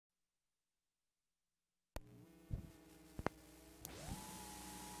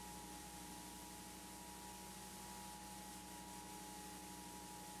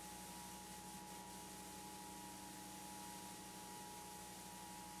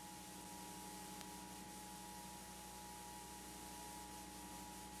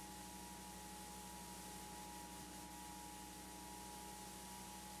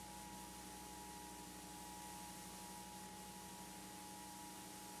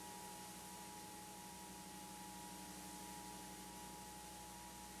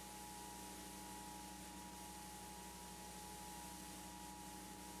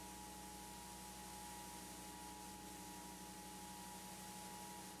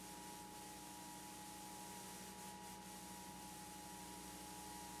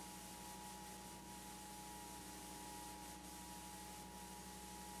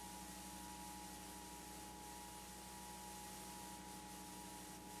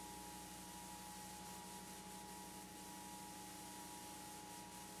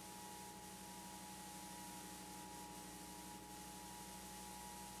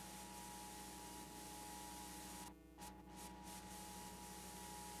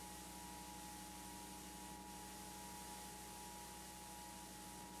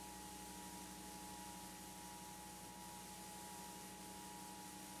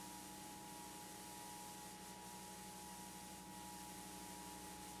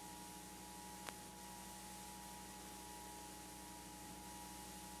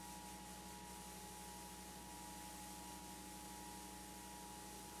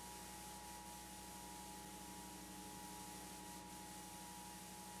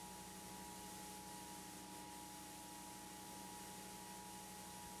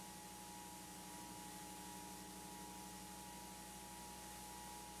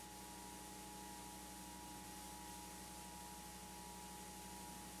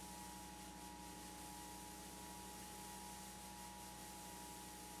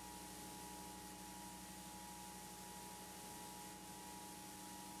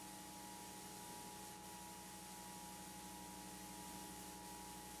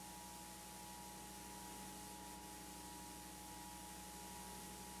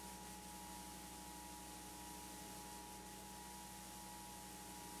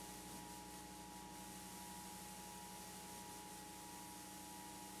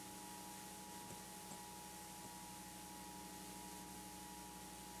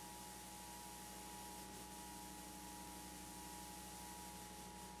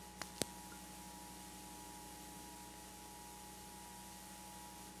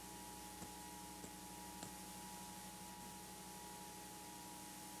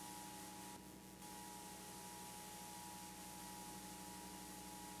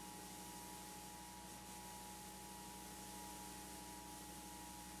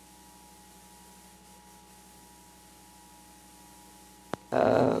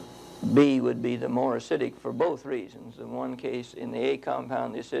B would be the more acidic for both reasons. In one case, in the A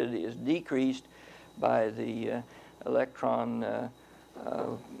compound, the acidity is decreased by the electron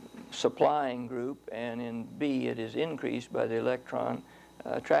supplying group, and in B it is increased by the electron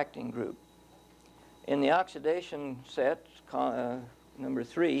attracting group. In the oxidation set, number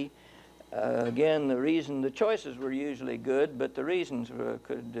 3, again, the choices were usually good, but the reasons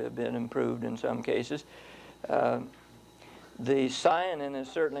could have been improved in some cases. The cyanin is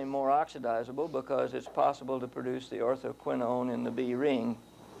certainly more oxidizable because it's possible to produce the orthoquinone in the B ring.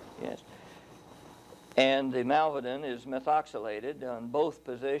 Yes. And the malvidin is methoxylated on both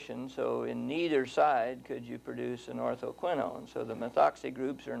positions, so in neither side could you produce an orthoquinone. So the methoxy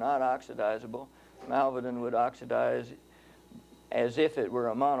groups are not oxidizable. Malvidin would oxidize as if it were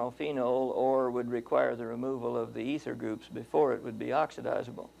a monophenol, or would require the removal of the ether groups before it would be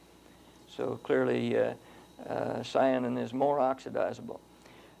oxidizable. So clearly cyanin is more oxidizable.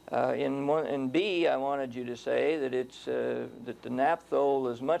 In B, I wanted you to say that it's that the naphthol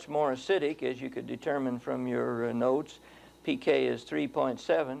is much more acidic, as you could determine from your notes. pK is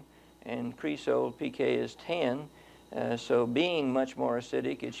 3.7, and cresol pK is 10. So being much more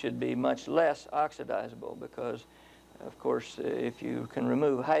acidic, it should be much less oxidizable, because, of course, if you can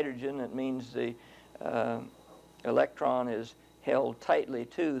remove hydrogen, it means the electron is held tightly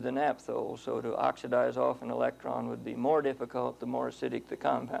to the naphthol. So to oxidize off an electron would be more difficult the more acidic the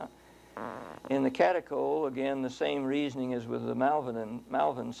compound. In the catechol, again, the same reasoning as with the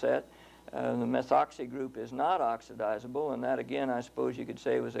Malvin set. The methoxy group is not oxidizable, and that, again, I suppose you could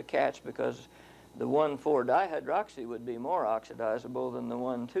say was a catch, because the 1,4-dihydroxy would be more oxidizable than the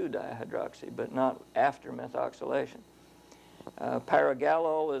 1,2-dihydroxy, but not after methoxylation.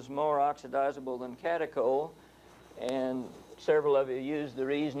 Paragallol is more oxidizable than catechol, and several of you used the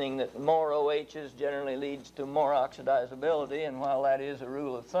reasoning that more OHs generally leads to more oxidizability, and while that is a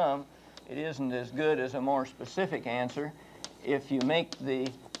rule of thumb, it isn't as good as a more specific answer. If you make the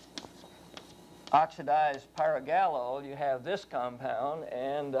oxidized paragallol, you have this compound,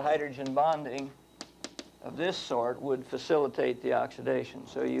 and the hydrogen bonding of this sort would facilitate the oxidation.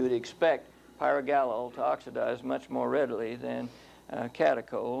 So you would expect paragallol to oxidize much more readily than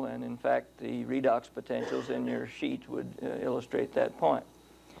catechol, and in fact the redox potentials in your sheet would illustrate that point.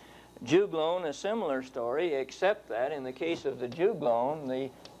 Juglone, a similar story, except that in the case of the juglone, the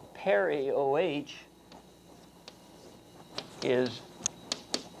peri-OH is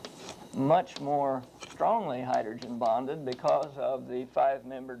much more strongly hydrogen bonded because of the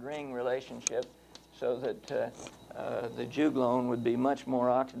 5-membered ring relationship, so that the juglone would be much more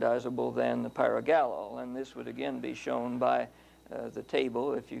oxidizable than the paragallol, and this would again be shown by the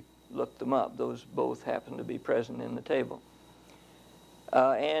table if you look them up. Those both happen to be present in the table.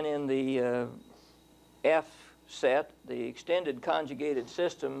 And in the F set, the extended conjugated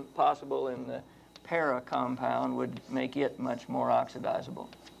system possible in the para compound would make it much more oxidizable.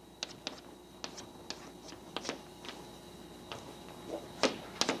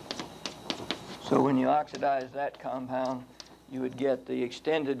 So when you oxidize that compound, you would get the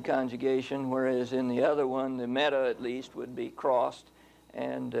extended conjugation, whereas in the other one, the meta at least would be crossed,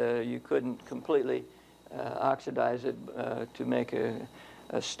 and you couldn't completely oxidize it to make a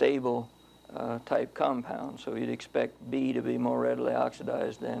stable type compound. So you'd expect B to be more readily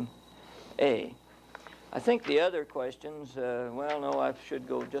oxidized than A. I think the other questions, well, no, I should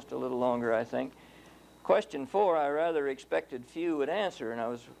go just a little longer, I think. Question 4, I rather expected few would answer, and I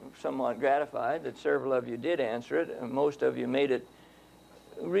was somewhat gratified that several of you did answer it, and most of you made it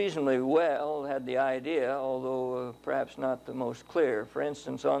reasonably well, had the idea, although perhaps not the most clear. For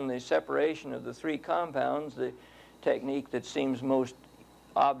instance, on the separation of the 3 compounds, the technique that seems most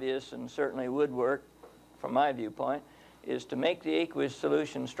obvious and certainly would work from my viewpoint is to make the aqueous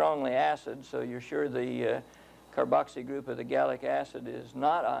solution strongly acid, so you're sure the carboxy group of the gallic acid is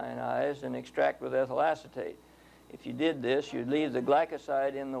not ionized, and extract with ethyl acetate. If you did this, you'd leave the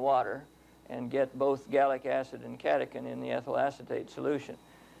glycoside in the water and get both gallic acid and catechin in the ethyl acetate solution.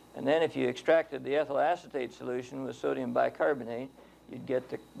 And then if you extracted the ethyl acetate solution with sodium bicarbonate, you'd get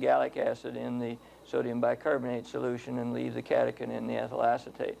the gallic acid in the sodium bicarbonate solution and leave the catechin in the ethyl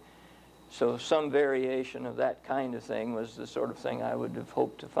acetate. So some variation of that kind of thing was the sort of thing I would have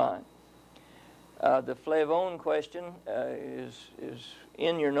hoped to find. The flavone question is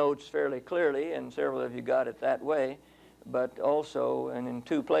in your notes fairly clearly, and several of you got it that way, but also, and in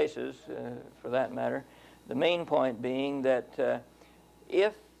 2 places for that matter, the main point being that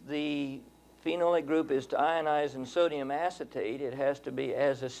if the phenolic group is to ionize in sodium acetate, it has to be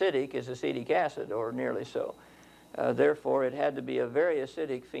as acidic as acetic acid, or nearly so. Therefore, it had to be a very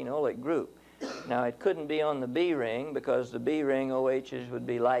acidic phenolic group. Now, it couldn't be on the B ring because the B ring OHs would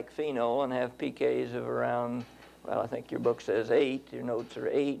be like phenol and have pKs of around, well, I think your book says 8, your notes are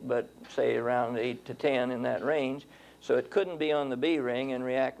 8, but say around 8 to 10 in that range. So it couldn't be on the B ring and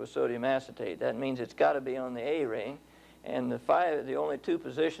react with sodium acetate. That means it's got to be on the A ring. And the only two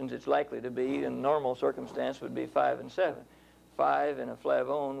positions it's likely to be in normal circumstance would be 5 and 7. 5 in a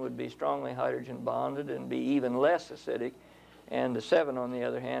flavone would be strongly hydrogen bonded and be even less acidic. And the 7, on the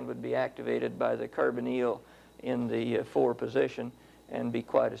other hand, would be activated by the carbonyl in the 4 position and be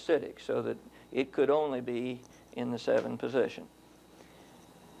quite acidic, so that it could only be in the 7 position.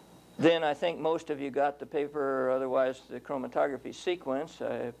 Then I think most of you got the paper, or otherwise the chromatography sequence.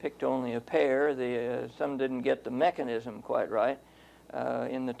 I picked only a pair. Some didn't get the mechanism quite right.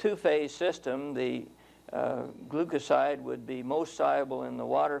 In the 2-phase system, the glucoside would be most soluble in the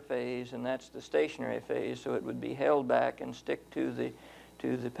water phase, and that's the stationary phase, so it would be held back and stick to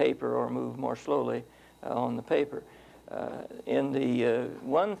the paper or move more slowly on the paper. In the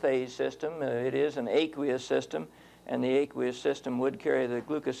 1-phase system, it is an aqueous system, and the aqueous system would carry the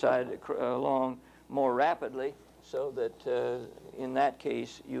glucoside along more rapidly, so that in that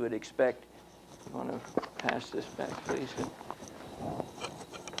case you would expect, I want to pass this back please.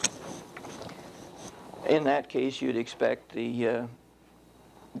 In that case you'd expect the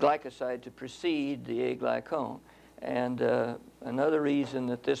glycoside to precede the aglycone. And another reason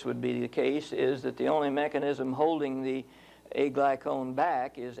that this would be the case is that the only mechanism holding the aglycone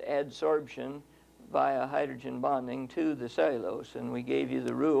back is adsorption via hydrogen bonding to the cellulose. And we gave you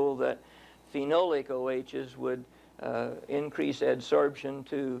the rule that phenolic OHs would increase adsorption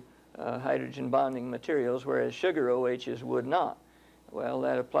to hydrogen bonding materials, whereas sugar OHs would not. Well,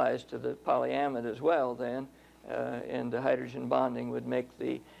 that applies to the polyamide as well then, and the hydrogen bonding would make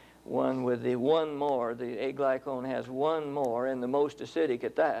the one with the one more, the aglycone has one more, and the most acidic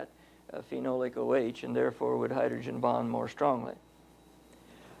at that, phenolic OH, and therefore would hydrogen bond more strongly.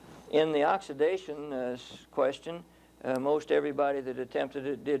 In the oxidation question, most everybody that attempted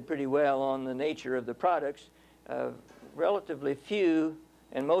it did pretty well on the nature of the products. Relatively few,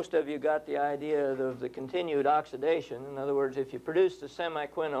 and most of you got the idea of the continued oxidation. In other words, if you produce the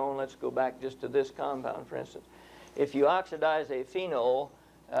semiquinone, let's go back just to this compound, for instance. If you oxidize a phenol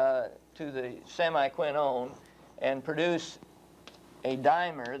to the semiquinone and produce a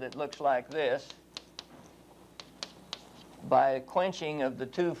dimer that looks like this, by quenching of the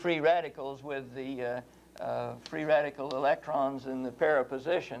 2 free radicals with the free radical electrons in the para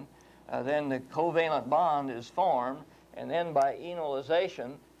position, then the covalent bond is formed, and then by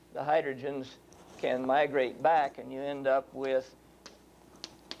enolization the hydrogens can migrate back, and you end up with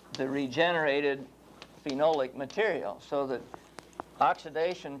the regenerated phenolic material. So that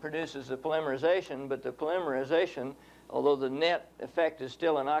oxidation produces the polymerization, but the polymerization, although the net effect is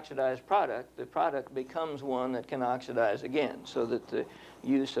still an oxidized product, the product becomes one that can oxidize again, so that the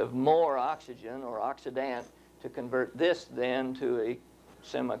use of more oxygen or oxidant to convert this then to a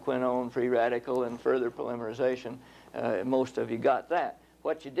semiquinone free radical and further polymerization, most of you got that.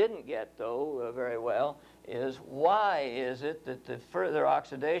 What you didn't get, though, very well, is why is it that the further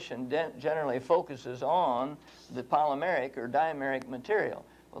oxidation generally focuses on the polymeric or dimeric material?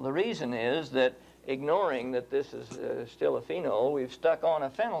 Well, the reason is that, ignoring that this is still a phenol, we've stuck on a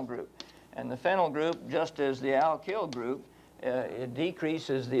phenyl group. And the phenyl group, just as the alkyl group, it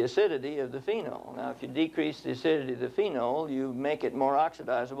decreases the acidity of the phenol. Now, if you decrease the acidity of the phenol, you make it more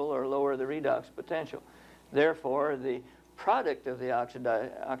oxidizable or lower the redox potential. Therefore, the product of the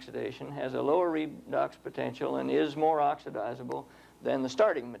oxidation has a lower redox potential and is more oxidizable than the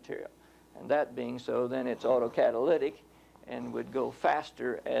starting material. And that being so, then it's autocatalytic and would go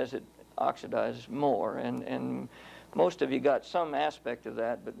faster as it oxidizes more. And most of you got some aspect of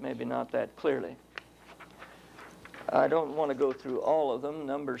that, but maybe not that clearly. I don't want to go through all of them.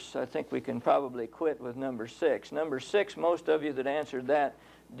 Numbers, I think we can probably quit with number 6. Number 6, most of you that answered that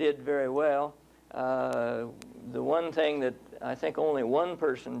did very well. The one thing that I think only one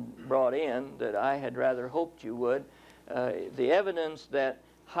person brought in that I had rather hoped you would, the evidence that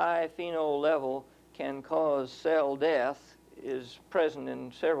high phenol level can cause cell death is present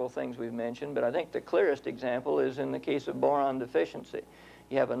in several things we've mentioned, but I think the clearest example is in the case of boron deficiency.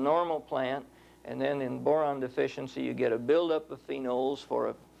 You have a normal plant, and then in boron deficiency you get a buildup of phenols for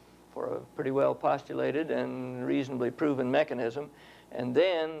a pretty well postulated and reasonably proven mechanism, and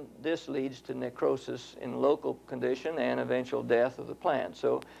then this leads to necrosis in local condition and eventual death of the plant.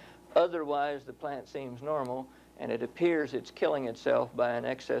 So otherwise the plant seems normal, and it appears it's killing itself by an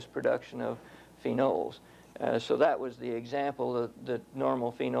excess production of phenols. So that was the example that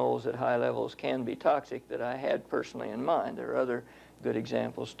normal phenols at high levels can be toxic that I had personally in mind. There are other good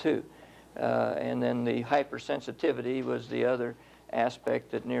examples too. And then the hypersensitivity was the other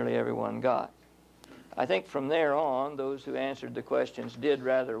aspect that nearly everyone got. I think from there on, those who answered the questions did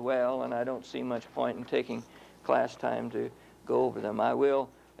rather well, and I don't see much point in taking class time to go over them. I will,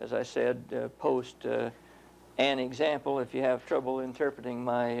 as I said, post an example if you have trouble interpreting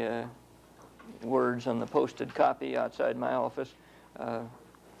my words on the posted copy outside my office.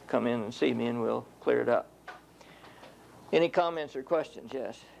 Come in and see me and we'll clear it up. Any comments or questions?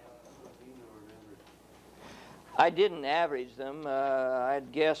 Yes. I didn't average them.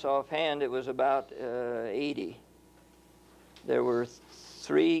 I'd guess offhand it was about 80. There were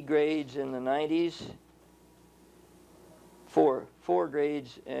 3 grades in the 90s, four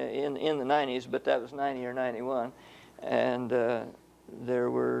grades in the 90s, but that was 90 or 91. And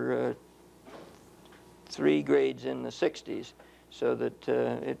there were 3 grades in the 60s, so that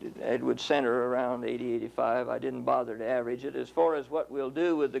it would center around 80, 85. I didn't bother to average it. As far as what we'll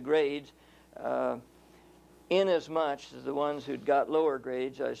do with the grades, inasmuch as the ones who'd got lower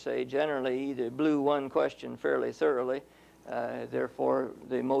grades, I say, generally either blew one question fairly thoroughly, therefore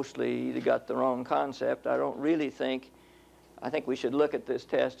they mostly either got the wrong concept. I think we should look at this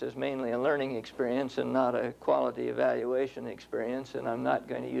test as mainly a learning experience and not a quality evaluation experience, and I'm not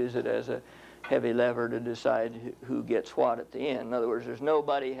going to use it as a heavy lever to decide who gets what at the end. In other words, there's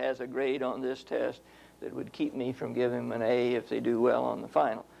nobody has a grade on this test that would keep me from giving them an A if they do well on the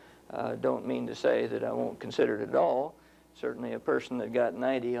final. Don't mean to say that I won't consider it at all. Certainly a person that got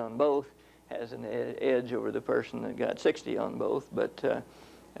 90 on both has an edge over the person that got 60 on both, but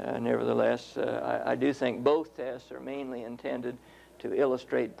nevertheless, I do think both tests are mainly intended to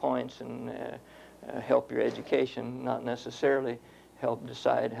illustrate points and help your education, not necessarily help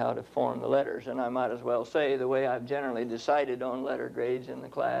decide how to form the letters. And I might as well say the way I've generally decided on letter grades in the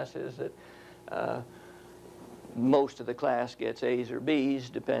class is that most of the class gets A's or B's,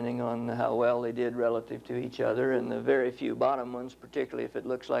 depending on how well they did relative to each other, and the very few bottom ones, particularly if it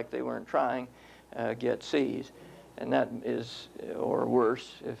looks like they weren't trying, get C's. And that is, or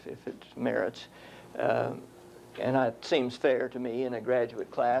worse, if it merits. And that seems fair to me in a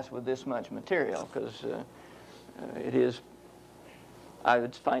graduate class with this much material, because I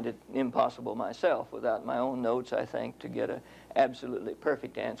would find it impossible myself, without my own notes, I think, to get an absolutely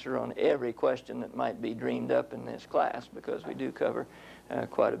perfect answer on every question that might be dreamed up in this class, because we do cover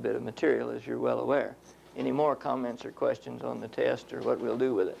quite a bit of material, as you're well aware. Any more comments or questions on the test or what we'll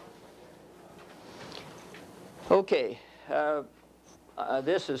do with it? Okay.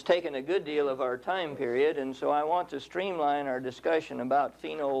 This has taken a good deal of our time period, and so I want to streamline our discussion about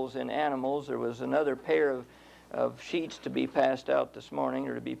phenols in animals. There was another pair of sheets to be passed out this morning,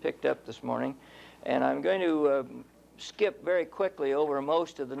 or to be picked up this morning, and I'm going to skip very quickly over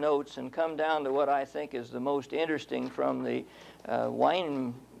most of the notes and come down to what I think is the most interesting from the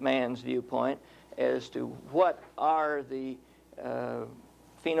Weinmann's viewpoint as to what are the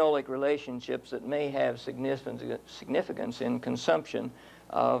phenolic relationships that may have significance in consumption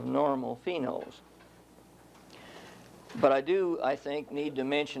of normal phenols. But I do, I think, need to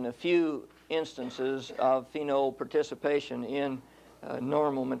mention a few instances of phenol participation in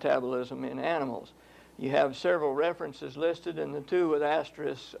normal metabolism in animals. You have several references listed, and the 2 with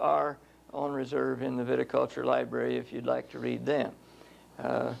asterisks are on reserve in the viticulture library if you'd like to read them.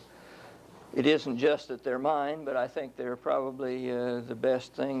 It isn't just that they're mine, but I think they're probably the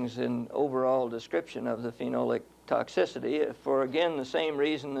best things in overall description of the phenolic toxicity, for again the same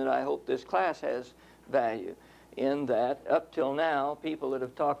reason that I hope this class has value, in that up till now people that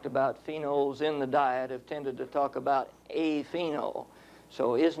have talked about phenols in the diet have tended to talk about a phenol.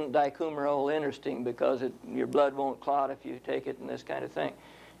 So isn't dicoumarol interesting because your blood won't clot if you take it and this kind of thing,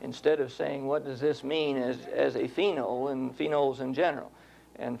 instead of saying what does this mean as a phenol and phenols in general.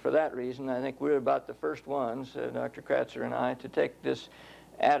 And for that reason, I think we're about the first ones, Dr. Kratzer and I, to take this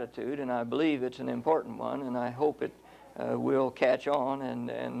attitude, and I believe it's an important one, and I hope it will catch on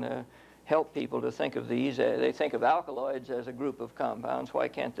and help people to think of these. They think of alkaloids as a group of compounds. Why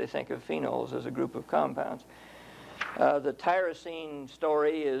can't they think of phenols as a group of compounds? The tyrosine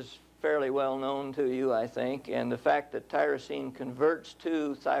story is fairly well known to you, I think, and the fact that tyrosine converts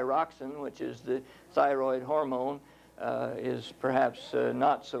to thyroxine, which is the thyroid hormone, is perhaps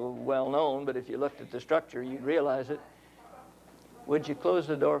not so well known, but if you looked at the structure, you'd realize it. Would you close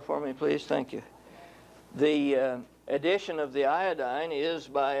the door for me, please? Thank you. The addition of the iodine is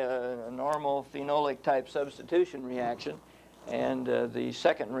by a normal phenolic type substitution reaction, And the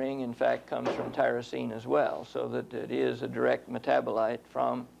second ring, in fact, comes from tyrosine as well, so that it is a direct metabolite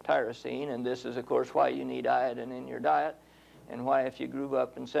from tyrosine. And this is, of course, why you need iodine in your diet, and why, if you grew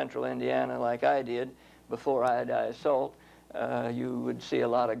up in central Indiana like I did, before iodized salt, you would see a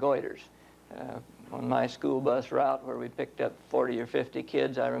lot of goiters. On my school bus route, where we picked up 40 or 50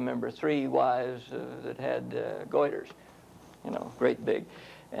 kids, I remember 3 wives that had goiters, you know, great big.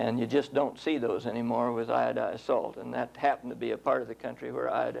 And you just don't see those anymore with iodized salt. And that happened to be a part of the country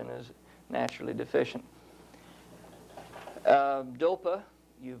where iodine is naturally deficient. DOPA,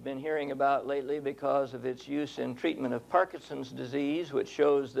 you've been hearing about lately because of its use in treatment of Parkinson's disease, which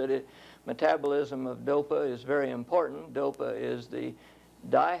shows that metabolism of DOPA is very important. DOPA is the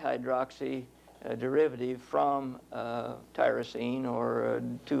dihydroxy derivative from tyrosine, or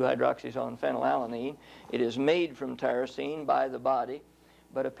 2-hydroxys on phenylalanine. It is made from tyrosine by the body.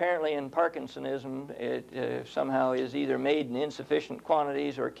 But apparently in Parkinsonism, it somehow is either made in insufficient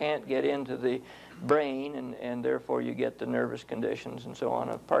quantities or can't get into the brain, and therefore you get the nervous conditions and so on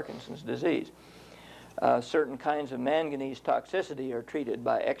of Parkinson's disease. Certain kinds of manganese toxicity are treated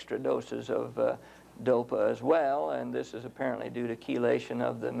by extra doses of DOPA as well, and this is apparently due to chelation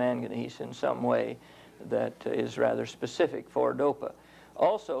of the manganese in some way that is rather specific for DOPA.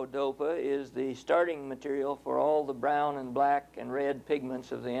 Also, DOPA is the starting material for all the brown and black and red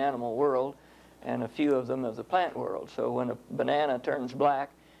pigments of the animal world, and a few of them of the plant world. So when a banana turns black,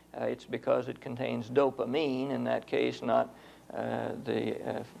 it's because it contains dopamine, in that case not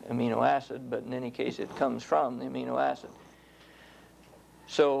the amino acid, but in any case it comes from the amino acid.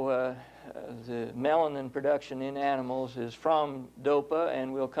 So the melanin production in animals is from DOPA,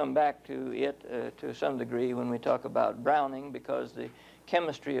 and we'll come back to it to some degree when we talk about browning, because the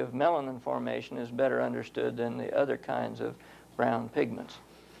chemistry of melanin formation is better understood than the other kinds of brown pigments.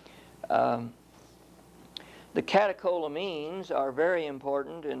 The catecholamines are very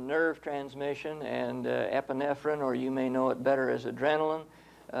important in nerve transmission, and epinephrine, or you may know it better as adrenaline,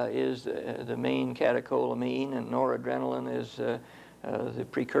 is the main catecholamine, and noradrenaline is the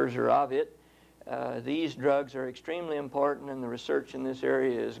precursor of it. These drugs are extremely important, and the research in this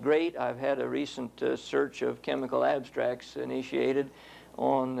area is great. I've had a recent search of chemical abstracts initiated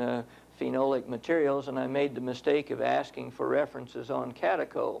on phenolic materials, and I made the mistake of asking for references on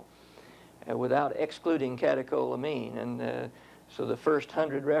catechol without excluding catecholamine. And so the first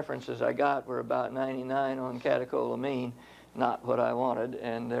 100 references I got were about 99 on catecholamine, not what I wanted,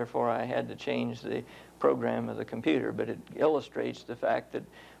 and therefore I had to change the program of the computer. But it illustrates the fact that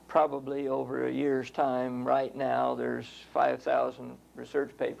probably over a year's time, right now, there's 5,000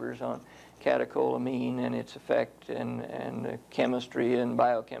 research papers on catecholamine and its effect and chemistry and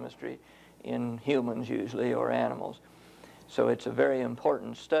biochemistry in humans usually, or animals. So it's a very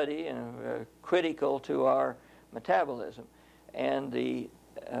important study and critical to our metabolism. And the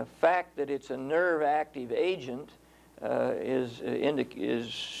fact that it's a nerve active agent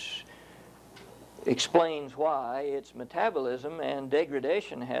explains why its metabolism and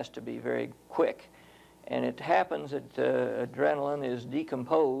degradation has to be very quick. And it happens that adrenaline is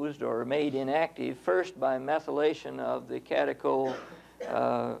decomposed or made inactive first by methylation of the catechol,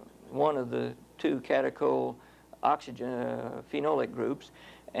 one of the 2 catechol oxygen phenolic groups,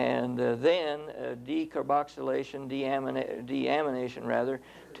 and then decarboxylation, deamination rather,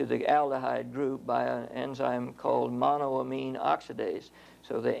 to the aldehyde group by an enzyme called monoamine oxidase.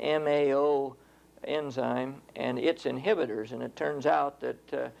 So the MAO enzyme and its inhibitors, and it turns out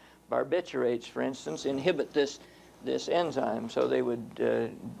that barbiturates, for instance, inhibit this enzyme, so they would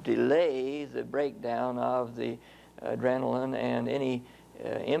delay the breakdown of the adrenaline and any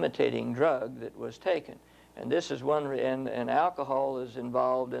imitating drug that was taken. And this is one, and alcohol is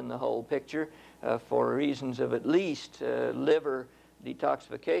involved in the whole picture for reasons of at least liver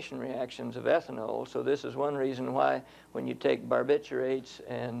detoxification reactions of ethanol. So this is one reason why when you take barbiturates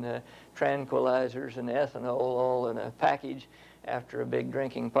and tranquilizers and ethanol all in a package after a big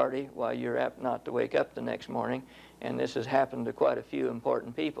drinking party, why you're apt not to wake up the next morning. And this has happened to quite a few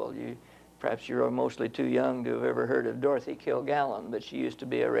important people. Perhaps you're mostly too young to have ever heard of Dorothy Kilgallen, but she used to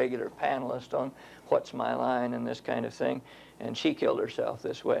be a regular panelist on What's My Line and this kind of thing, and she killed herself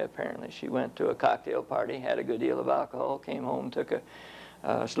this way, apparently. She went to a cocktail party, had a good deal of alcohol, came home, took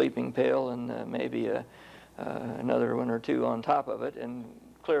a sleeping pill and maybe another 1 or 2 on top of it, and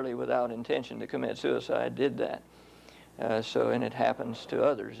clearly without intention to commit suicide did that. And it happens to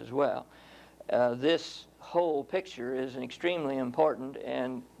others as well. This whole picture is extremely important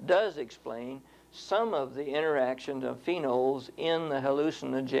and does explain some of the interaction of phenols in the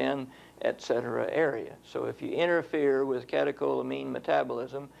hallucinogen, etc. area. So if you interfere with catecholamine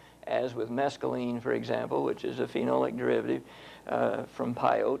metabolism, as with mescaline, for example, which is a phenolic derivative from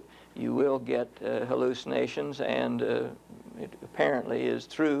peyote, you will get hallucinations, and it apparently is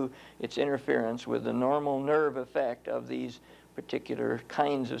through its interference with the normal nerve effect of these particular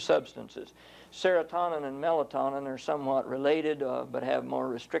kinds of substances. Serotonin and melatonin are somewhat related, but have more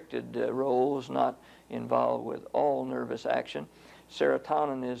restricted roles, not involved with all nervous action.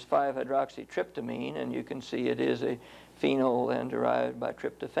 Serotonin is 5-hydroxytryptamine, and you can see it is a phenol and derived by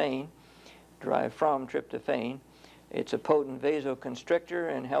tryptophan, derived from tryptophan. It's a potent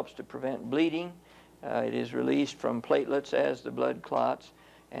vasoconstrictor and helps to prevent bleeding. It is released from platelets as the blood clots,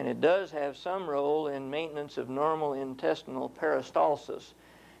 and it does have some role in maintenance of normal intestinal peristalsis.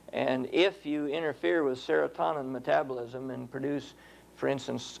 And if you interfere with serotonin metabolism and produce, for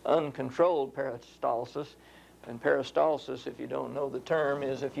instance, uncontrolled peristalsis, and peristalsis, if you don't know the term,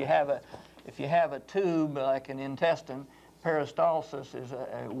 is if you have a tube like an intestine, peristalsis is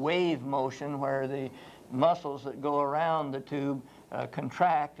a wave motion where the muscles that go around the tube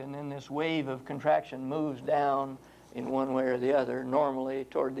contract, and then this wave of contraction moves down in one way or the other, normally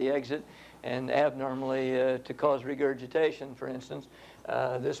toward the exit and abnormally to cause regurgitation, for instance.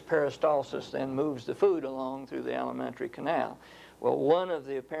 This peristalsis then moves the food along through the alimentary canal. Well, one of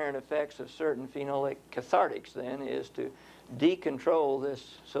the apparent effects of certain phenolic cathartics then is to decontrol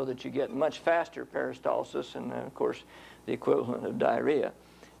this so that you get much faster peristalsis, and of course the equivalent of diarrhea.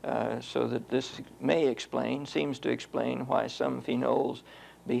 So that this seems to explain why some phenols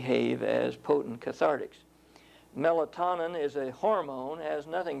behave as potent cathartics. Melatonin is a hormone, has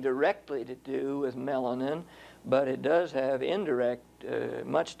nothing directly to do with melanin, but it does have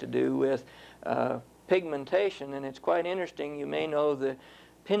much to do with pigmentation, and it's quite interesting. You may know the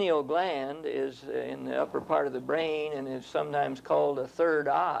pineal gland is in the upper part of the brain and is sometimes called a third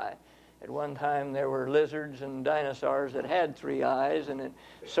eye. At one time there were lizards and dinosaurs that had 3 eyes, and it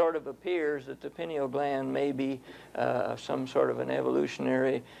sort of appears that the pineal gland may be some sort of an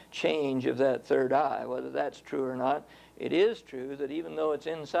evolutionary change of that third eye. Whether that's true or not, it is true that even though it's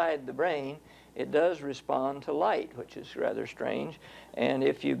inside the brain, it does respond to light, which is rather strange. And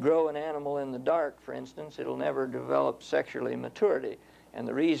if you grow an animal in the dark, for instance, it'll never develop sexually maturity. And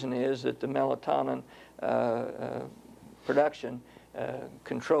the reason is that the melatonin production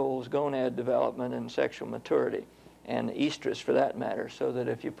controls gonad development and sexual maturity, and estrus for that matter, so that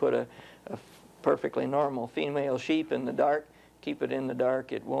if you put a perfectly normal female sheep in the dark, keep it in the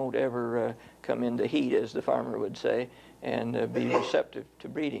dark, it won't ever come into heat, as the farmer would say, and be receptive to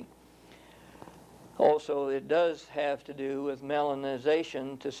breeding. Also, it does have to do with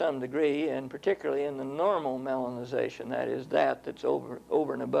melanization to some degree, and particularly in the normal melanization, that is that's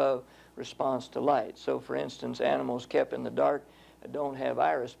over and above response to light. So for instance, animals kept in the dark don't have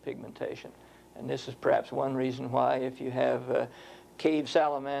iris pigmentation, and this is perhaps one reason why, if you have cave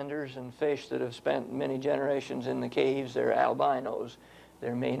salamanders and fish that have spent many generations in the caves, they're albinos.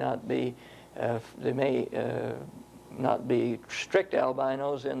 There may not be, they may not be strict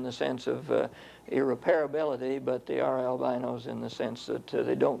albinos in the sense of irreparability, but they are albinos in the sense that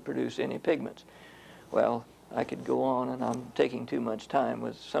they don't produce any pigments. Well, I could go on, and I'm taking too much time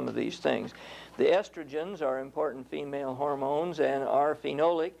with some of these things. The estrogens are important female hormones and are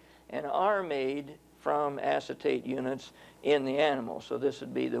phenolic and are made from acetate units in the animal. So this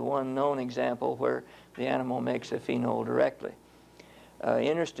would be the one known example where the animal makes a phenol directly.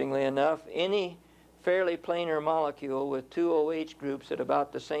 Interestingly enough, any fairly planar molecule with 2 OH groups at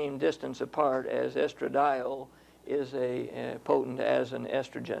about the same distance apart as estradiol is potent as an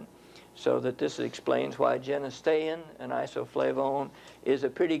estrogen. So that this explains why genistein, an isoflavone, is a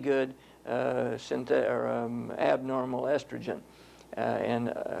pretty good abnormal estrogen. And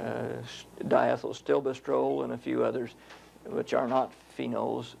diethylstilbestrol and a few others which are not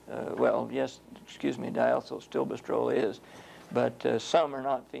phenols. Well, yes, excuse me, diethylstilbestrol is, but some are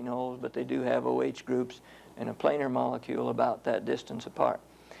not phenols, but they do have OH groups and a planar molecule about that distance apart.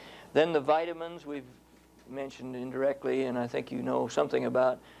 Then the vitamins we've mentioned indirectly, and I think you know something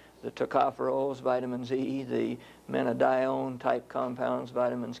about the tocopherols, vitamin Z, the menadione type compounds,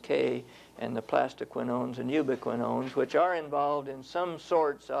 vitamins K, and the plastoquinones and ubiquinones, which are involved in some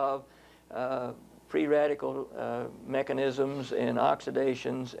sorts of free radical mechanisms in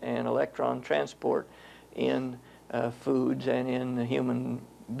oxidations and electron transport in foods and in the human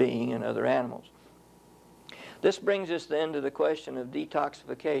being and other animals. This brings us then to the question of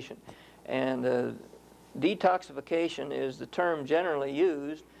detoxification. And detoxification is the term generally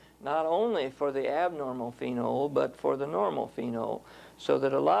used not only for the abnormal phenol, but for the normal phenol, so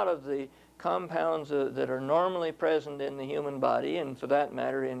that a lot of the compounds that are normally present in the human body, and for that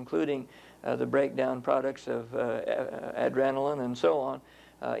matter including the breakdown products of adrenaline and so on,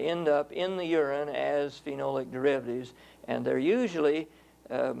 end up in the urine as phenolic derivatives, and they're usually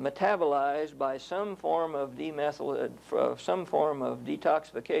metabolized by some form of some form of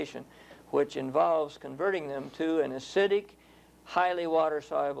detoxification, which involves converting them to an acidic, highly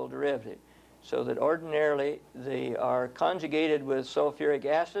water-soluble derivative, so that ordinarily they are conjugated with sulfuric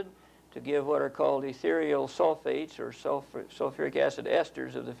acid to give what are called ethereal sulfates, or sulfuric acid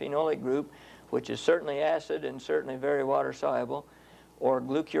esters of the phenolic group, which is certainly acid and certainly very water-soluble, or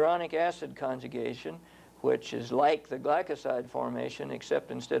glucuronic acid conjugation, which is like the glycoside formation,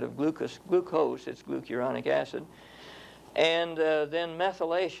 except instead of glucose, it's glucuronic acid. And then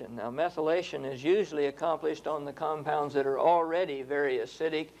methylation. Now, methylation is usually accomplished on the compounds that are already very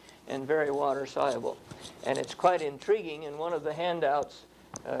acidic and very water-soluble. And it's quite intriguing. In one of the handouts,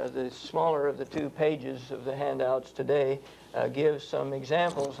 the smaller of the two pages of the handouts today, gives some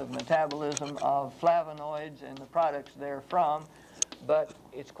examples of metabolism of flavonoids and the products therefrom. But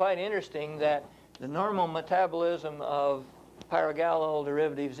it's quite interesting that the normal metabolism of pyrogallol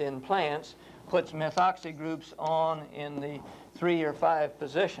derivatives in plants puts methoxy groups on in the 3 or 5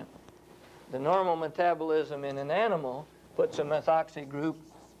 position. The normal metabolism in an animal puts a methoxy group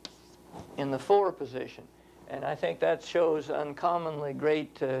in the 4 position. And I think that shows uncommonly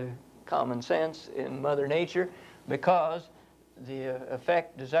great common sense in Mother Nature, because the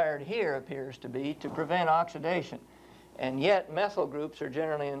effect desired here appears to be to prevent oxidation. And yet methyl groups are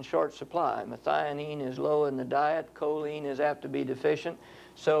generally in short supply. Methionine is low in the diet, choline is apt to be deficient.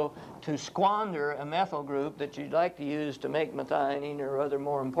 So to squander a methyl group that you'd like to use to make methionine or other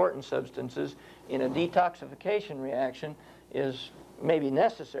more important substances in a detoxification reaction is maybe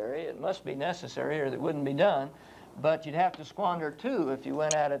necessary. It must be necessary, or it wouldn't be done. But you'd have to squander 2 if you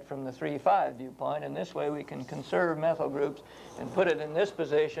went at it from the 3,5 viewpoint. And this way we can conserve methyl groups and put it in this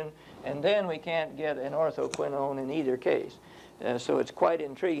position, and then we can't get an orthoquinone in either case. So it's quite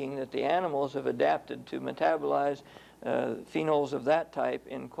intriguing that the animals have adapted to metabolize phenols of that type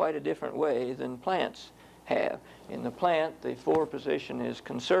in quite a different way than plants have. In the plant, the 4 position is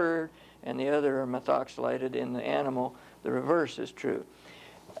conserved, and the other are methoxylated. In the animal, the reverse is true.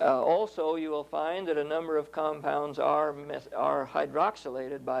 Also, you will find that a number of compounds are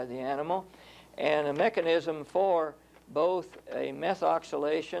hydroxylated by the animal, and a mechanism for both a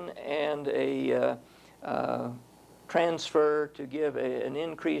methoxylation and a transfer to give an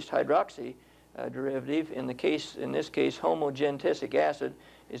increased hydroxy derivative. In this case, homogentisic acid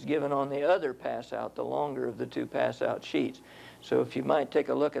is given on the other pass-out, the longer of the 2 pass-out sheets. So if you might take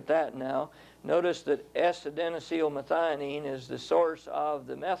a look at that now, notice that S-adenosylmethionine is the source of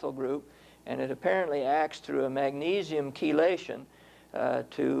the methyl group, and it apparently acts through a magnesium chelation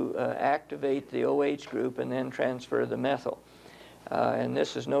to activate the OH group and then transfer the methyl. And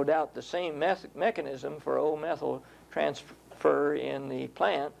this is no doubt the same mechanism for O-methyl transfer in the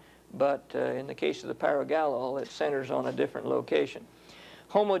plant, but in the case of the pyrogallol, it centers on a different location.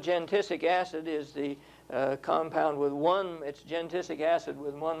 Homogentisic acid is the compound with it's gentisic acid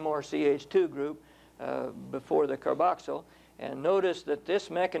with 1 more CH2 group before the carboxyl. And notice that this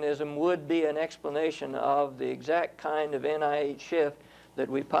mechanism would be an explanation of the exact kind of NIH shift that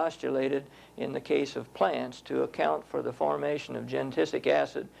we postulated in the case of plants to account for the formation of gentisic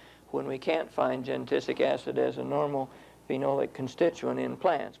acid when we can't find gentisic acid as a normal phenolic constituent in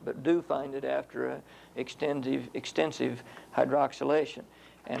plants, but do find it after an extensive hydroxylation.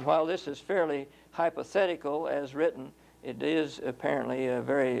 And while this is fairly hypothetical as written, it is apparently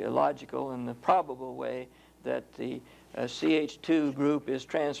very logical in the probable way that the CH2 group is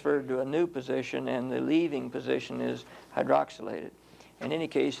transferred to a new position and the leaving position is hydroxylated. In any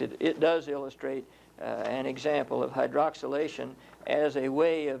case, it does illustrate an example of hydroxylation as a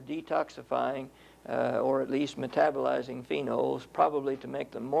way of detoxifying or at least metabolizing phenols, probably to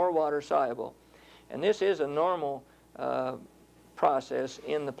make them more water-soluble. And this is a normal process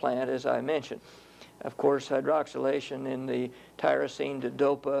in the plant, as I mentioned. Of course, hydroxylation in the tyrosine to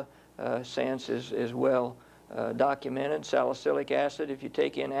dopa sense is well documented. Salicylic acid, if you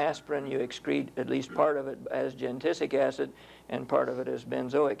take in aspirin, you excrete at least part of it as gentisic acid and part of it as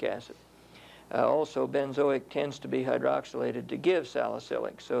benzoic acid. Also, benzoic tends to be hydroxylated to give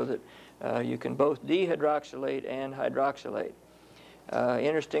salicylic, so that you can both dehydroxylate and hydroxylate.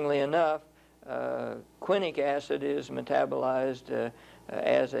 Interestingly enough, quinic acid is metabolized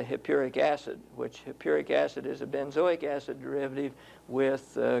as a hippuric acid, which hippuric acid is a benzoic acid derivative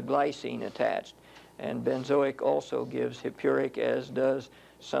with glycine attached. And benzoic also gives hippuric, as do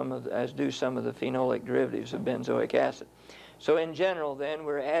some of the phenolic derivatives of benzoic acid. So in general, then,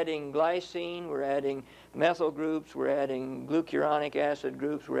 we're adding glycine, we're adding methyl groups, we're adding glucuronic acid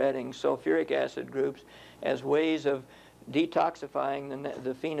groups, we're adding sulfuric acid groups as ways of detoxifying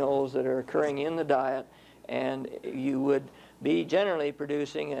the phenols that are occurring in the diet, and you would be generally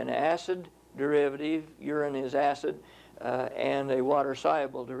producing an acid derivative, urine is acid, and a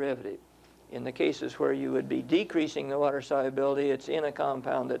water-soluble derivative. In the cases where you would be decreasing the water solubility, it's in a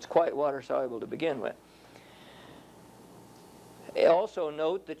compound that's quite water-soluble to begin with. Also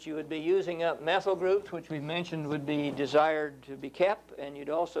note that you would be using up methyl groups, which we've mentioned would be desired to be kept, and you'd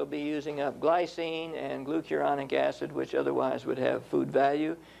also be using up glycine and glucuronic acid, which otherwise would have food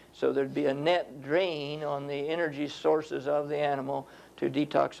value. So there'd be a net drain on the energy sources of the animal to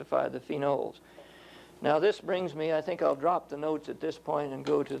detoxify the phenols. Now this brings me, I think I'll drop the notes at this point and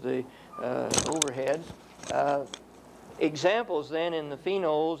go to the overhead. Examples then in the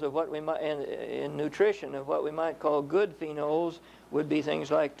phenols of what we might, in nutrition, of what we might call good phenols would be things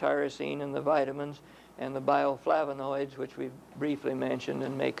like tyrosine and the vitamins and the bioflavonoids, which we've briefly mentioned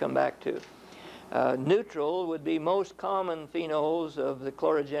and may come back to. Neutral would be most common phenols of the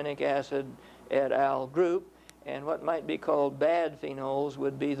chlorogenic acid et al. Group, and what might be called bad phenols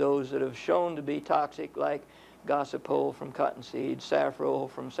would be those that have shown to be toxic, like gossypol from cottonseed, safrole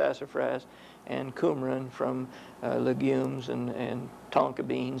from sassafras, and coumarin from legumes and tonka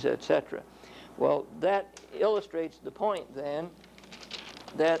beans, etc. Well, that illustrates the point then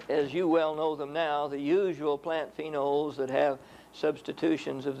that, as you well know them now, the usual plant phenols that have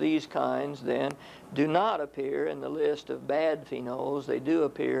substitutions of these kinds then do not appear in the list of bad phenols. They do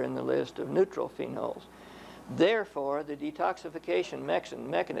appear in the list of neutral phenols. Therefore, the detoxification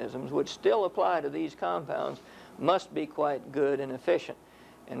mechanisms which still apply to these compounds must be quite good and efficient.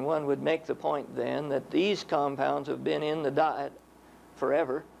 And one would make the point then that these compounds have been in the diet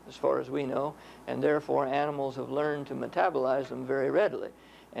forever, as far as we know, and therefore animals have learned to metabolize them very readily.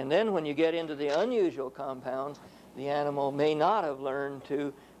 And then when you get into the unusual compounds, the animal may not have learned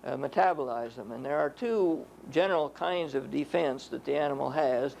to metabolize them. And there are two general kinds of defense that the animal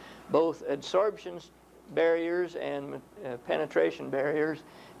has, both adsorption barriers and penetration barriers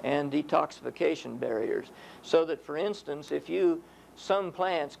and detoxification barriers. So that, for instance, if some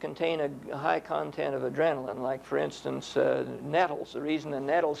plants contain a high content of adrenaline, like for instance nettles. The reason the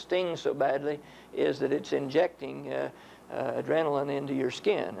nettle stings so badly is that it's injecting adrenaline into your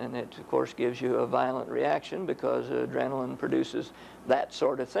skin, and it of course gives you a violent reaction because adrenaline produces that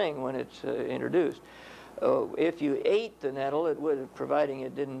sort of thing when it's introduced. If you ate the nettle, it would, providing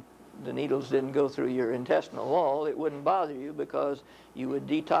the needles didn't go through your intestinal wall, it wouldn't bother you because you would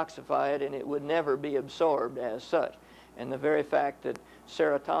detoxify it and it would never be absorbed as such. And the very fact that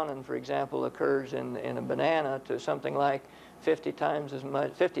serotonin, for example, occurs in a banana to something like 50,000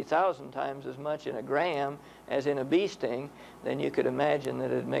 times as much in a gram as in a bee sting, then you could imagine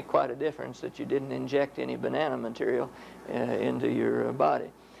that it'd make quite a difference that you didn't inject any banana material into your body,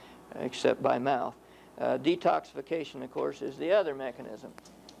 except by mouth. Detoxification, of course, is the other mechanism.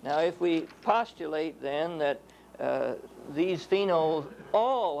 Now, if we postulate then that these phenols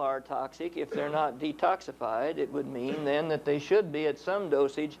all are toxic if they're not detoxified, it would mean then that they should be at some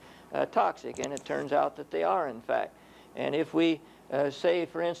dosage toxic, and it turns out that they are in fact. And if we say,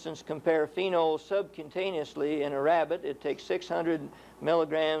 for instance, compare phenols subcutaneously in a rabbit, it takes 600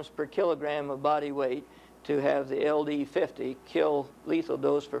 milligrams per kilogram of body weight to have the LD50 kill lethal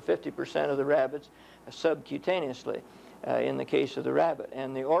dose for 50% of the rabbits subcutaneously in the case of the rabbit.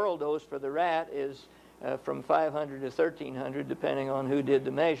 And the oral dose for the rat is from 500 to 1,300, depending on who did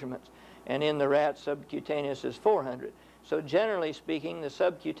the measurements. And in the rat, subcutaneous is 400. So generally speaking, the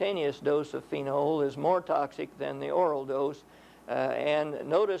subcutaneous dose of phenol is more toxic than the oral dose. And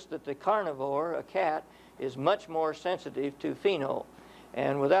notice that the carnivore, a cat, is much more sensitive to phenol.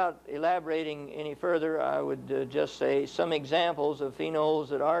 And without elaborating any further, I would just say some examples of phenols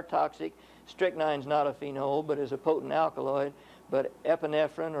that are toxic. Strychnine's not a phenol, but is a potent alkaloid. But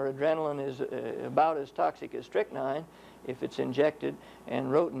epinephrine or adrenaline is about as toxic as strychnine if it's injected. And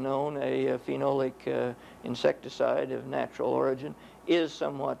rotenone, a phenolic insecticide of natural origin, is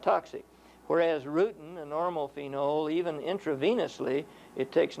somewhat toxic. Whereas rutin, a normal phenol, even intravenously,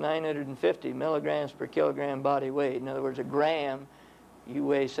 it takes 950 milligrams per kilogram body weight. In other words, a gram, you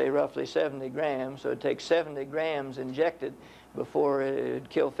weigh, say, roughly 70 grams, so it takes 70 grams injected before it'd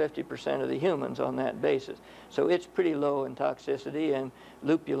kill 50% of the humans on that basis. So it's pretty low in toxicity, and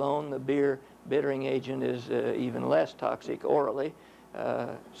lupulone, the beer bittering agent, is even less toxic orally.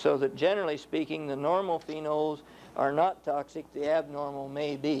 So that generally speaking, the normal phenols are not toxic, the abnormal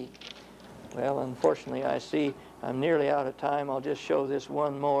may be. Well, unfortunately, I see I'm nearly out of time. I'll just show this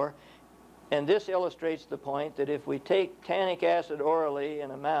one more. And this illustrates the point that if we take tannic acid orally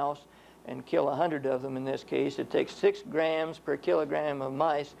in a mouse and kill 100 of them in this case, it takes 6 grams per kilogram of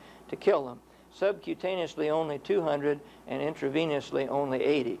mice to kill them. subcutaneously only 200, and intravenously only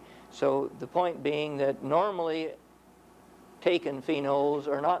 80. So the point being that normally taken phenols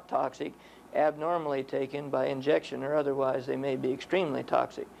are not toxic. Abnormally taken by injection or otherwise, they may be extremely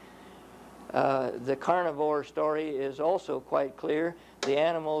toxic. The carnivore story is also quite clear. The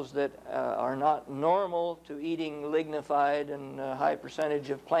animals that are not normal to eating lignified and high percentage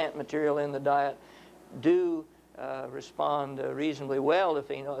of plant material in the diet do respond reasonably well to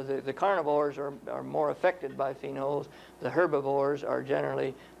phenols. The carnivores are more affected by phenols. The herbivores are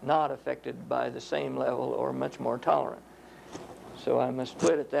generally not affected by the same level or much more tolerant. So I must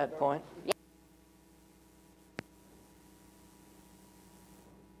quit at that point.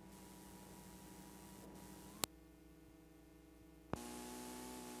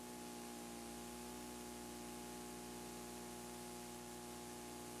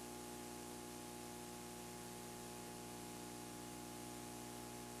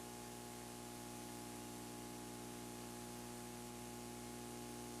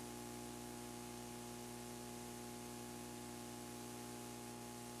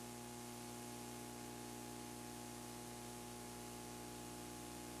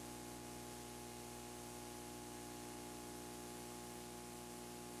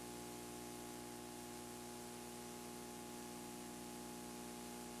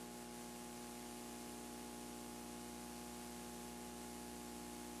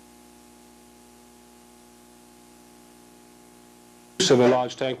 Of a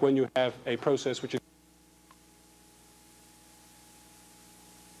large tank when you have a process which is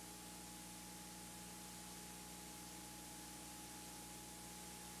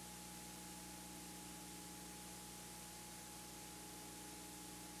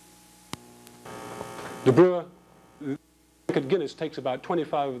the brewer at Guinness takes about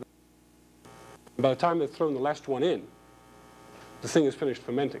 25 of them. By the time they've thrown the last one in, the thing is finished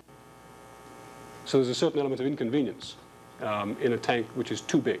fermenting. So there's a certain element of inconvenience in a tank which is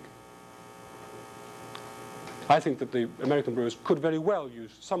too big. I think that the American brewers could very well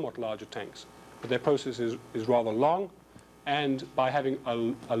use somewhat larger tanks, but their process is rather long, and by having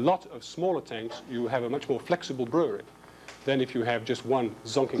a lot of smaller tanks, you have a much more flexible brewery than if you have just one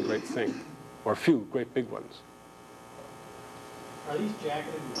zonking great thing, or a few great big ones. Are these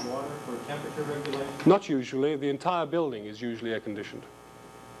jacketed with water for temperature regulation? Not usually. The entire building is usually air-conditioned.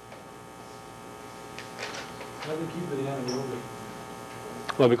 How do they keep it anaerobic?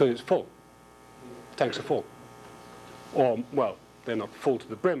 Well, because it's full. Tanks are full. Or, well, they're not full to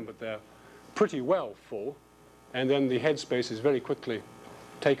the brim, but they're pretty well full. And then the headspace is very quickly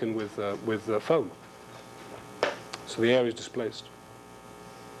taken with foam. So the air is displaced.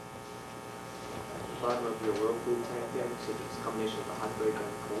 The bottom of your whirlpool tank there, so it's a combination of a hot break and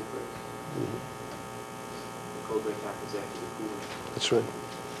a cold break. The cold break happens after the cooling. That's right.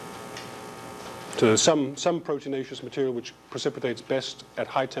 So there's some proteinaceous material which precipitates best at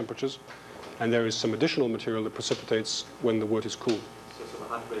high temperatures, and there is some additional material that precipitates when the wort is cool. So the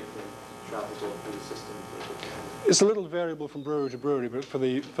hot break then travels all through the system? It's a little variable from brewery to brewery, but for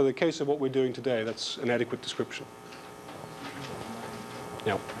the case of what we're doing today, that's an adequate description.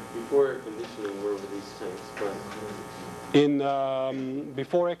 Yeah. Before air conditioning, where were these tanks placed?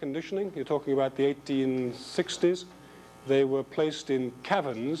 Before air conditioning, you're talking about the 1860s, they were placed in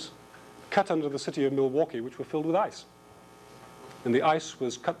caverns cut under the city of Milwaukee, which were filled with ice. And the ice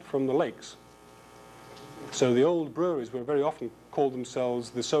was cut from the lakes. So the old breweries were very often called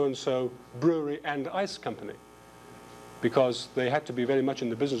themselves the so-and-so brewery and ice company, because they had to be very much in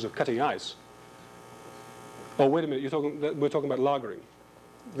the business of cutting ice. Oh, wait a minute, we're talking about lagering.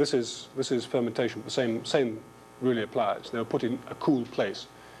 This is fermentation. The same really applies. They were put in a cool place,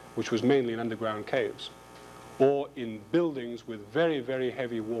 which was mainly in underground caves, or in buildings with very, very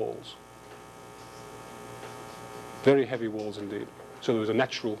heavy walls. Very heavy walls indeed. So there was a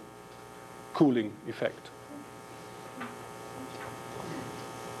natural cooling effect.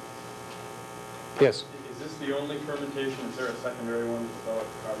 Yes? Is this the only fermentation? Is there a secondary one to develop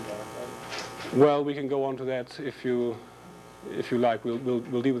carbon dioxide? Well, we can go on to that if you like. We'll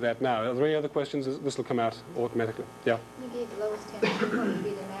deal with that now. Are there any other questions? This will come out automatically. Yeah? You gave the lowest temperature. What would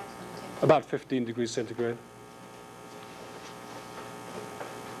be the maximum temperature? About 15 degrees centigrade.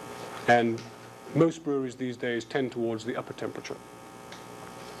 And most breweries these days tend towards the upper temperature,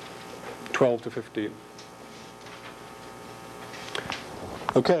 12 to 15.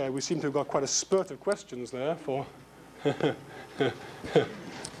 Okay, we seem to have got quite a spurt of questions there for...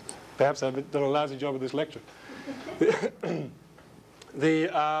 Perhaps I've done a lousy job with this lecture.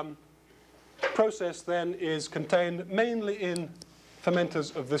 The process then is contained mainly in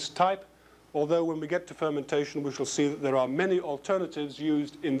fermenters of this type, although when we get to fermentation we shall see that there are many alternatives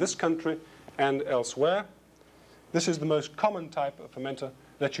used in this country and elsewhere. This is the most common type of fermenter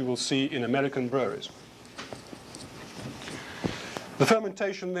that you will see in American breweries. The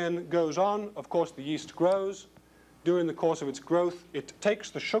fermentation then goes on. Of course, the yeast grows. During the course of its growth, it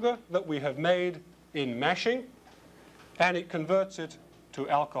takes the sugar that we have made in mashing, and it converts it to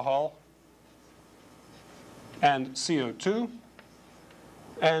alcohol and CO2.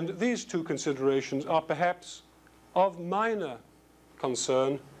 And these two considerations are perhaps of minor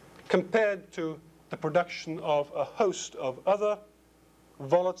concern compared to the production of a host of other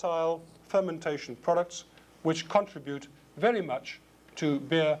volatile fermentation products which contribute very much to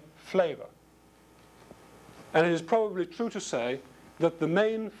beer flavor. And it is probably true to say that the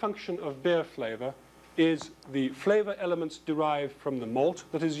main function of beer flavor is the flavor elements derived from the malt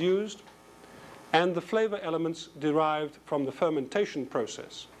that is used and the flavor elements derived from the fermentation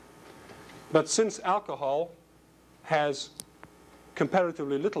process. But since alcohol has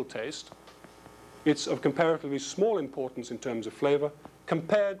comparatively little taste, it's of comparatively small importance in terms of flavor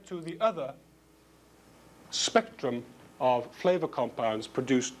compared to the other spectrum of flavor compounds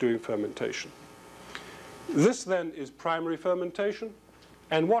produced during fermentation. This then is primary fermentation,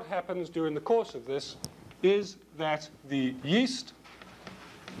 and what happens during the course of this is that the yeast,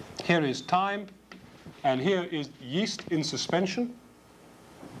 here is time, and here is yeast in suspension.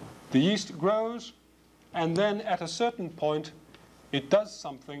 The yeast grows, and then at a certain point it does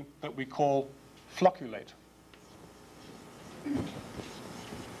something that we call flocculate.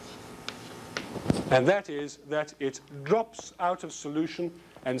 And that is that it drops out of solution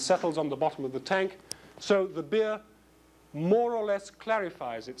and settles on the bottom of the tank, so the beer more or less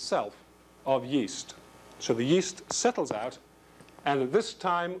clarifies itself of yeast. So the yeast settles out, and at this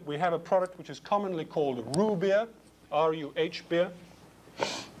time we have a product which is commonly called roux beer, R-U-H beer,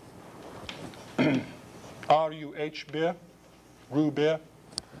 R-U-H beer, roux beer,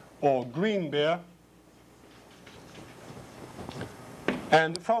 or green beer.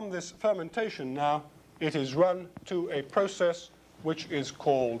 And from this fermentation now, it is run to a process which is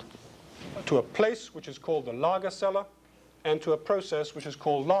called, to a place which is called the lager cellar, and to a process which is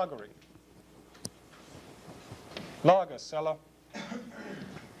called lagering. Lager cellar,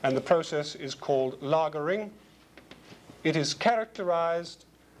 and the process is called lagering. It is characterized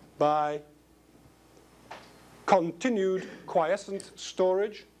by continued quiescent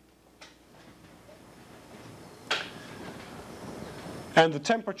storage, and the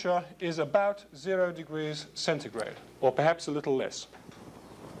temperature is about 0 degrees centigrade, or perhaps a little less.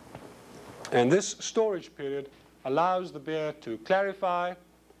 And this storage period allows the beer to clarify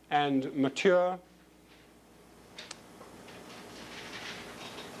and mature,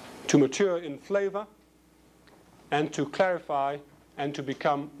 in flavor, and to clarify and to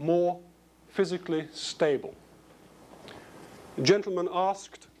become more physically stable. The gentleman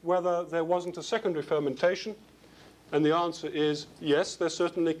asked whether there wasn't a secondary fermentation, and the answer is yes, there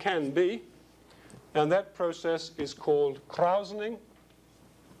certainly can be, and that process is called krausening.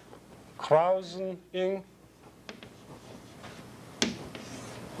 Krausening.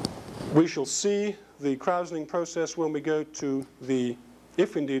 We shall see the krausening process when we go to the,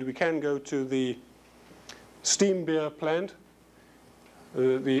 if indeed we can go to the steam beer plant,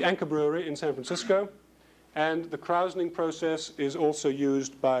 the Anchor Brewery in San Francisco, and the krausening process is also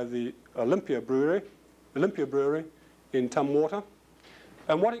used by the Olympia Brewery in Tumwater.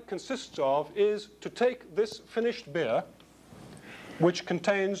 And what it consists of is to take this finished beer, which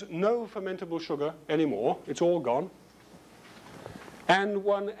contains no fermentable sugar anymore, it's all gone, and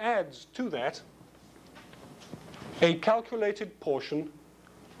one adds to that a calculated portion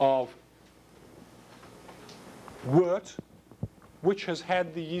of wort which has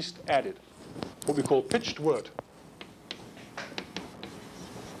had the yeast added, what we call pitched wort.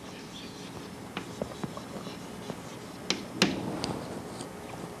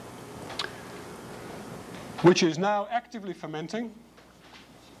 Which is now actively fermenting,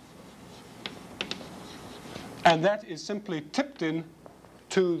 and that is simply tipped in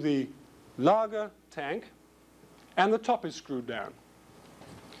to the lager tank, and the top is screwed down.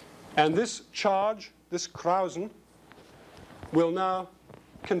 And this charge, this krausen, will now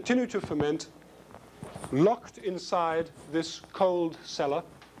continue to ferment, locked inside this cold cellar,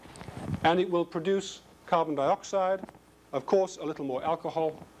 and it will produce carbon dioxide, of course a little more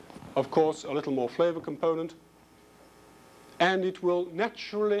alcohol, of course a little more flavor component, and it will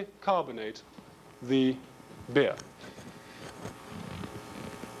naturally carbonate the beer.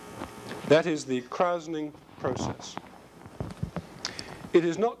 That is the krausening process. It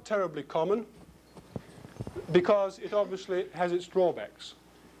is not terribly common because it obviously has its drawbacks.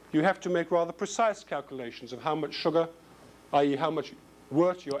 You have to make rather precise calculations of how much sugar, i.e. how much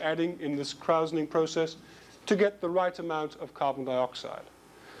wort you're adding in this krausening process to get the right amount of carbon dioxide.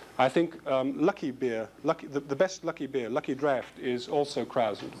 I think lucky beer, the best lucky beer, Lucky Draft, is also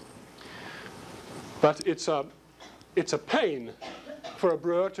krausened. But it's a pain for a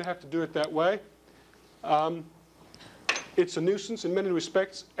brewer to have to do it that way. It's a nuisance in many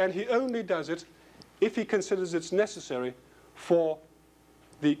respects, and he only does it if he considers it's necessary for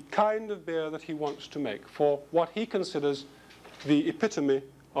the kind of beer that he wants to make, for what he considers the epitome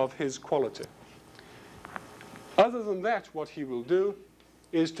of his quality. Other than that, what he will do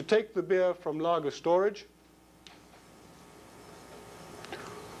is to take the beer from lager storage,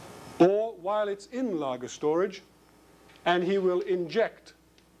 or while it's in lager storage, and he will inject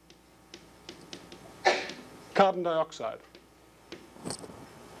carbon dioxide.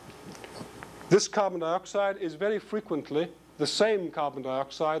 This carbon dioxide is very frequently the same carbon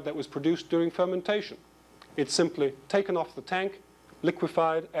dioxide that was produced during fermentation. It's simply taken off the tank,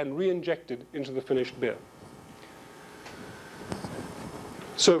 liquefied, and re-injected into the finished beer.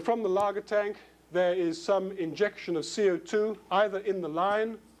 So from the lager tank, there is some injection of CO2, either in the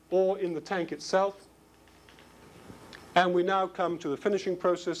line or in the tank itself. And we now come to the finishing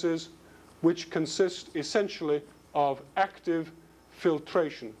processes, which consist essentially of active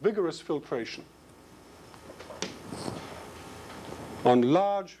filtration, vigorous filtration. On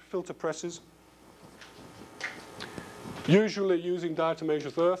large filter presses, usually using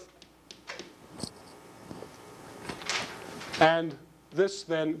diatomaceous earth. And this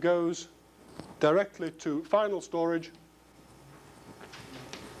then goes directly to final storage.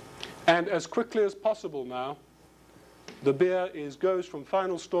 And as quickly as possible now, the beer goes from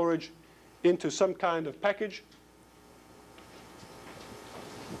final storage into some kind of package.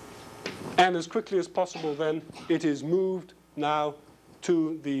 And as quickly as possible then, it is moved now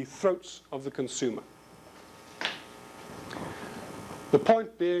to the throats of the consumer. The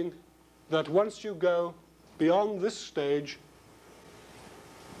point being that once you go beyond this stage,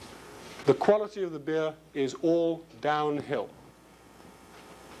 the quality of the beer is all downhill.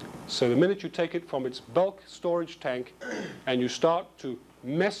 So the minute you take it from its bulk storage tank and you start to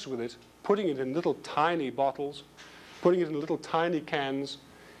mess with it, putting it in little tiny bottles, putting it in little tiny cans,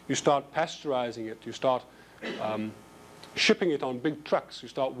 you start pasteurizing it, you start shipping it on big trucks, you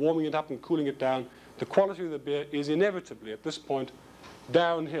start warming it up and cooling it down, the quality of the beer is inevitably, at this point,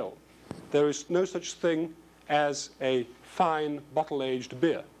 downhill. There is no such thing as a fine bottle-aged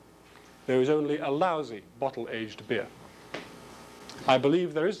beer. There is only a lousy bottle-aged beer. I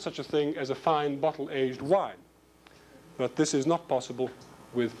believe there is such a thing as a fine bottle-aged wine, but this is not possible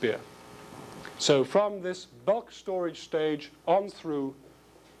with beer. So from this bulk storage stage on through,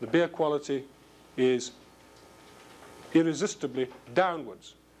 the beer quality is irresistibly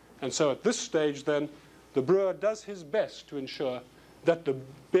downwards. And so at this stage then, the brewer does his best to ensure that the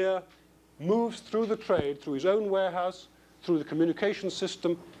beer moves through the trade, through his own warehouse, through the communication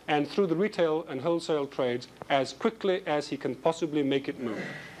system, and through the retail and wholesale trades as quickly as he can possibly make it move.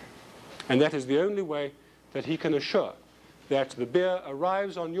 And that is the only way that he can assure that the beer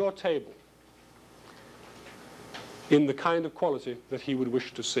arrives on your table in the kind of quality that he would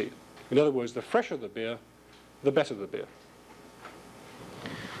wish to see. In other words, the fresher the beer, the better the beer.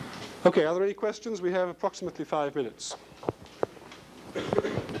 Okay, are there any questions? We have approximately 5 minutes.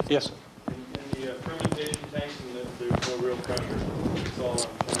 Yes, sir. In the fermentation tanks, there's no real pressure. It's all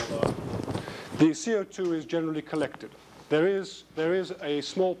channeled off. The CO2 is generally collected. There is a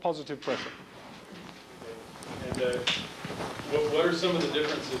small positive pressure. And what are some of the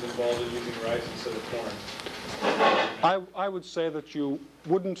differences involved in using rice instead of corn? I would say that you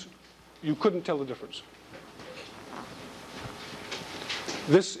couldn't tell the difference.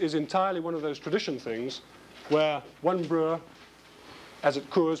 This is entirely one of those tradition things where one brewer, as at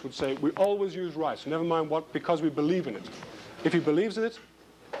Coors, would say, we always use rice, never mind what, because we believe in it. If he believes in it,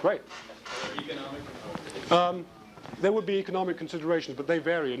 great. Economic? There would be economic considerations, but they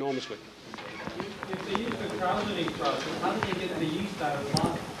vary enormously. If they use the krausening process, how do they get the yeast out of the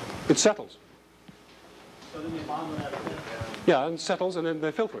bottle? It settles. So then they bottle it out of it. Yeah, and settles, and then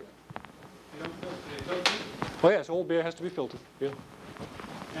they filter it. They don't filter it. They filter it. Oh yes, all beer has to be filtered. Yeah.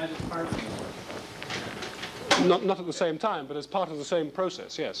 As it's part of it. Not at the same time, but as part of the same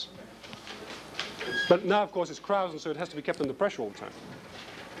process, yes. But now, of course, it's krausen, so it has to be kept under pressure all the time.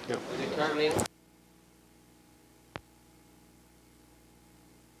 Yeah.